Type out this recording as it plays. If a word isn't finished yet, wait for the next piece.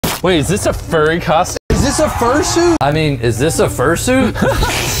Wait, is this a furry costume? Is this a fursuit? I mean, is this a fursuit?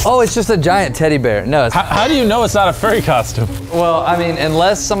 Oh, it's just a giant teddy bear. No, it's... How do you know it's not a furry costume? Well, I mean,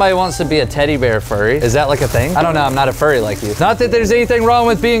 unless somebody wants to be a teddy bear furry. Is that like a thing? I don't know, I'm not a furry like you. Not that there's anything wrong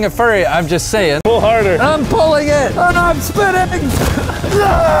with being a furry, I'm just saying. Pull harder. I'm pulling it, and I'm spinning.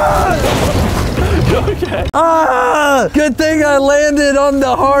 Okay. Ah! Good thing I landed on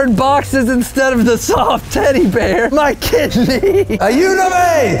the hard boxes instead of the soft teddy bear. My kidney.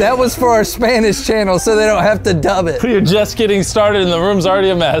 Ayúdame! That was for our Spanish channel, so they don't have to dub it. You're just getting started and the room's already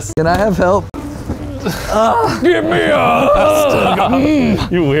a mess. Can I have help? Give me a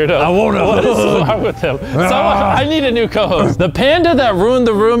You weirdo. I won't know. What is wrong with him? Someone, I need a new co-host. The panda that ruined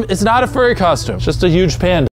the room is not a furry costume. It's just a huge panda.